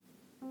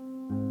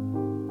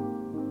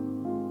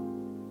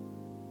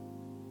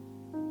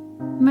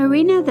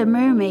Marina the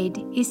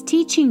mermaid is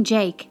teaching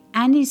Jake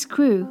and his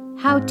crew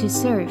how to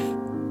surf.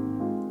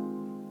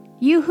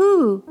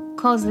 Yoo-hoo,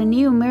 calls the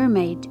new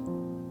mermaid.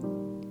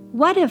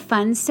 What a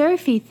fun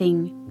surfy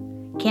thing.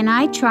 Can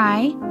I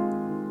try?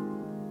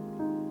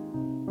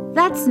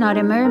 That's not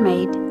a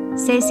mermaid,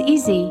 says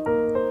Izzy.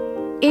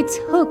 It's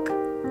Hook.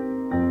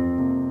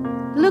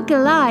 Look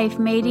alive,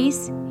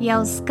 mateys,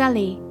 yells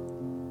Scully.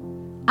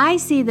 I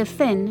see the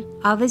fin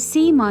of a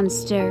sea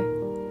monster.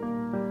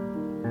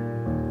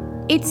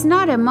 It's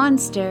not a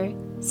monster,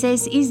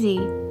 says Izzy.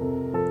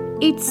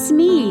 It's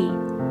me.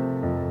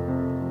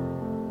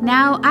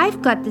 Now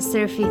I've got the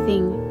surfy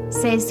thing,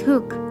 says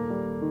Hook.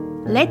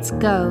 Let's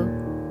go.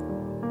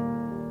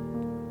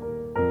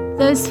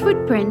 Those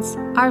footprints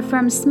are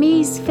from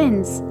Smee's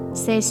fins,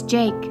 says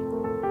Jake.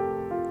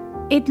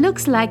 It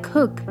looks like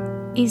Hook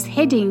is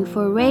heading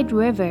for Red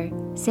River,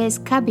 says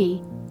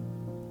Cubby.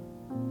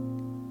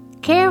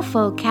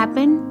 Careful,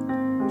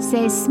 Cap'n,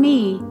 says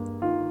Smee.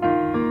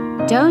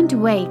 Don't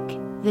wake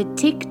the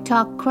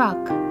tick-tock croc.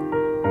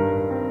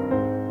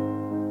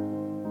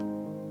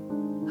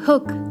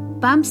 Hook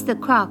bumps the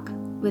croc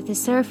with a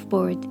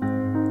surfboard.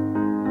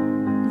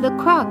 The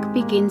croc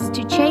begins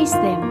to chase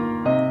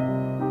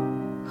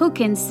them. Hook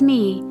and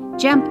Smee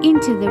jump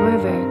into the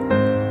river.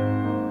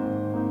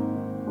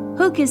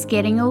 Hook is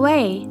getting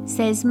away,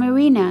 says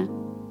Marina.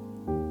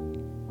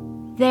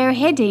 They're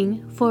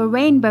heading for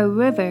Rainbow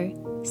River,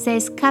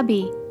 says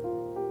Cubby.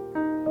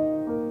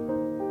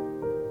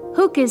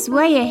 Hook is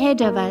way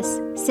ahead of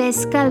us, says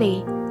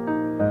Scully.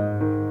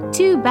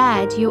 Too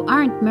bad you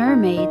aren't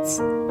mermaids.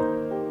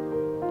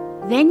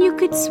 Then you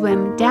could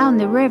swim down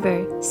the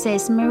river,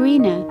 says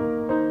Marina.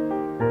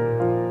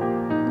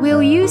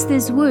 We'll use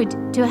this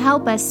wood to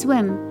help us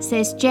swim,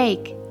 says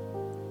Jake.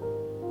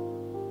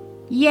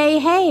 Yay,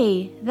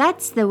 hey,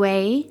 that's the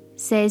way,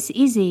 says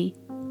Izzy.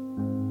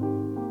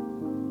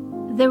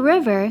 The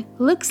river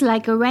looks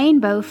like a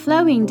rainbow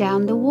flowing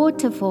down the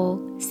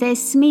waterfall,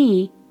 says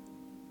Smee.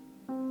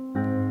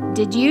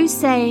 Did you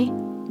say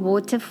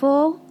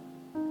waterfall?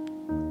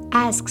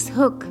 Asks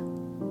Hook.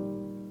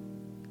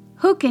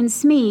 Hook and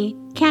Smee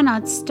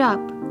cannot stop.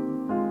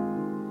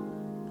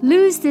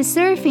 Lose the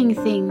surfing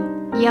thing,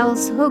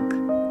 yells Hook.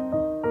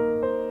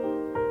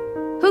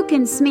 Hook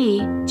and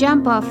Smee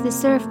jump off the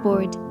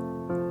surfboard.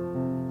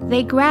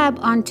 They grab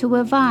onto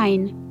a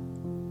vine.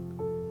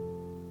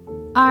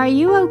 Are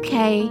you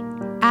okay?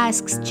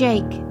 Asks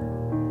Jake.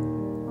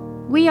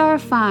 We are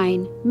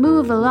fine.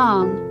 Move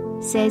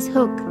along, says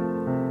Hook.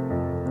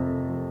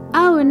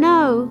 Oh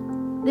no,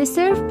 the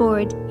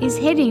surfboard is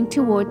heading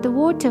toward the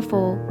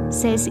waterfall,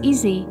 says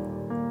Izzy.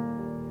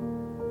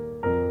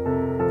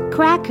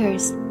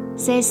 Crackers,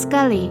 says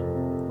Scully.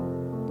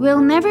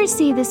 We'll never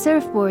see the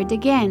surfboard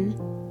again.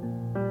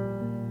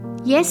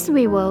 Yes,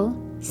 we will,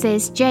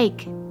 says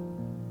Jake.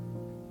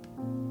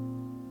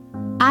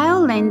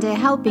 I'll lend a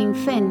helping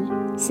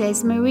fin,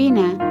 says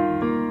Marina.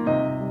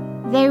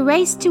 They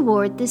race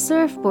toward the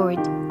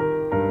surfboard.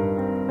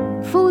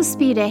 Full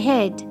speed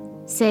ahead,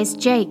 says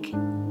Jake.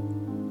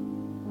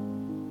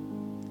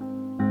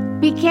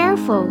 Be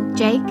careful,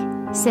 Jake,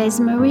 says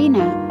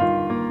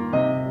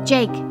Marina.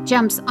 Jake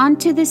jumps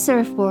onto the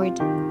surfboard.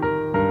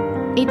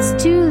 It's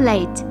too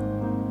late.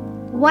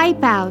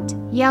 Wipe out,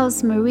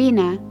 yells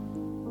Marina.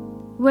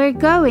 We're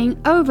going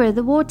over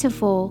the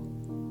waterfall.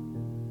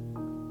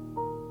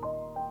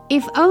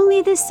 If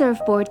only the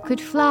surfboard could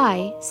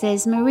fly,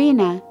 says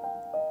Marina.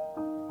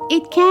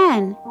 It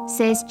can,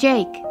 says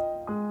Jake.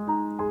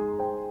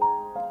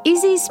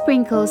 Izzy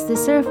sprinkles the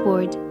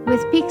surfboard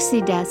with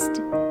pixie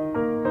dust.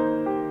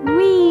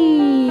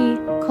 Whee!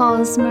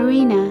 Calls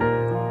Marina.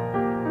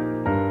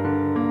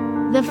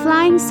 The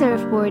flying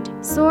surfboard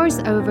soars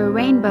over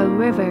Rainbow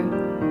River.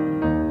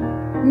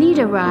 Need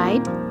a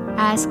ride?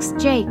 Asks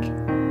Jake.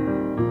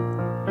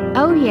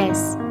 Oh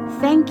yes,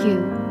 thank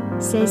you,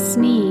 says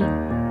Smee.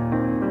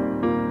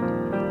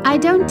 I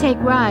don't take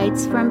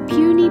rides from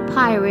puny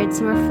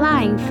pirates or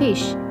flying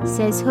fish,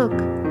 says Hook.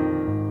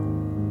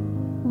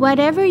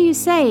 Whatever you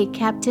say,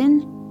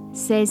 Captain,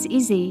 says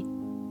Izzy.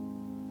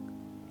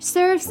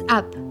 Surf's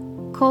up,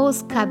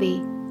 calls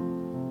Cubby.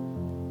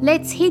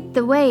 Let's hit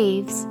the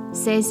waves,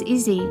 says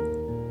Izzy.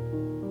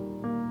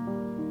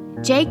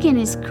 Jake and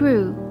his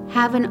crew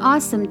have an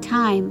awesome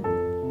time.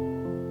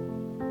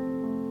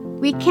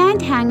 We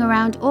can't hang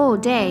around all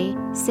day,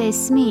 says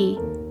Smee.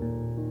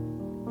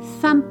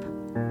 Thump.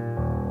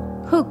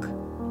 Hook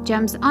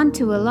jumps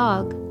onto a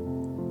log.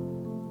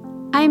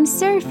 I'm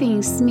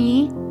surfing,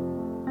 Smee.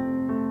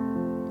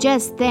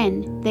 Just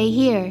then they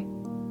hear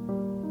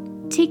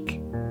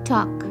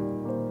tick-tock,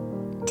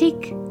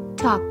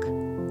 tick-tock.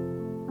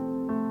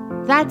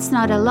 That's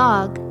not a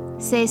log,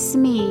 says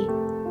Smee.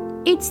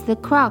 It's the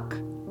croc.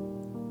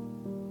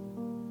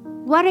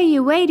 What are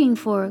you waiting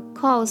for?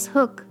 Calls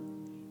Hook.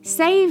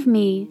 Save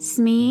me,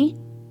 Smee.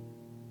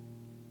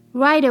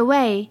 Right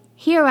away.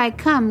 Here I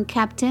come,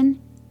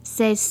 Captain,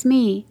 says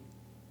Smee.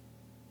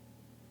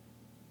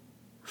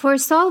 For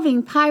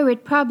solving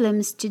pirate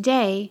problems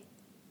today,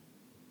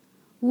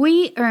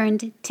 we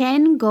earned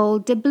 10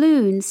 gold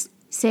doubloons,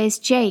 says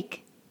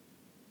Jake.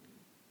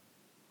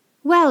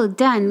 Well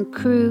done,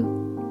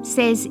 crew,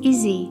 says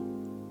Izzy.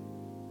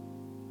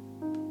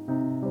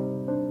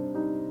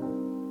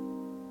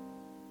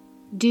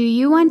 Do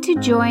you want to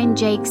join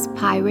Jake's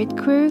pirate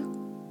crew?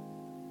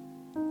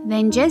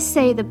 Then just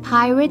say the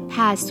pirate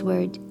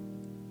password.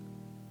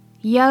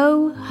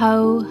 Yo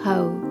ho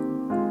ho.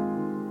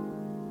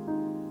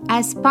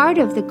 As part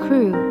of the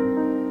crew,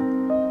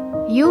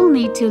 you'll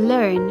need to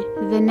learn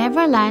the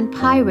Neverland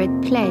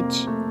Pirate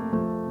Pledge.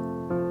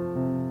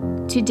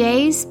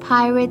 Today's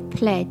Pirate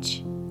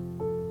Pledge.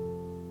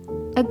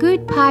 A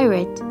good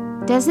pirate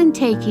doesn't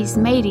take his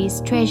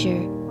mate's treasure.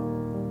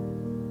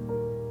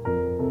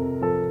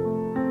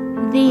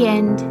 The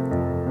end.